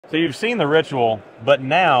So you've seen the Ritual, but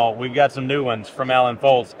now we've got some new ones from Alan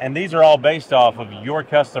Folts, and these are all based off of your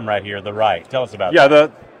custom right here, the Right. Tell us about that. Yeah,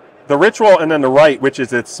 the Ritual and then the Right, which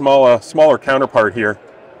is its smaller counterpart here,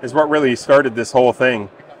 is what really started this whole thing.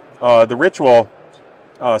 The Ritual,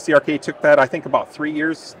 CRK took that I think about 3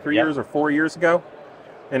 years or 4 years ago,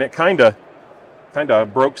 and it kind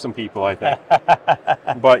of broke some people, I think.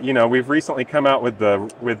 But you know, we've recently come out with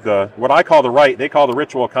the what I call the Right, they call the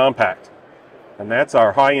Ritual Compact. And that's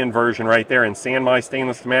our high-end version right there in Sanmai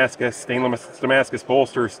stainless Damascus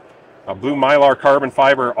bolsters, blue Mylar carbon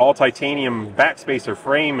fiber, all titanium backspacer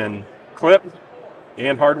frame and clip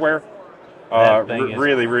and hardware.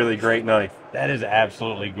 Really great knife. That is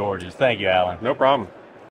absolutely gorgeous. Thank you, Alan. No problem.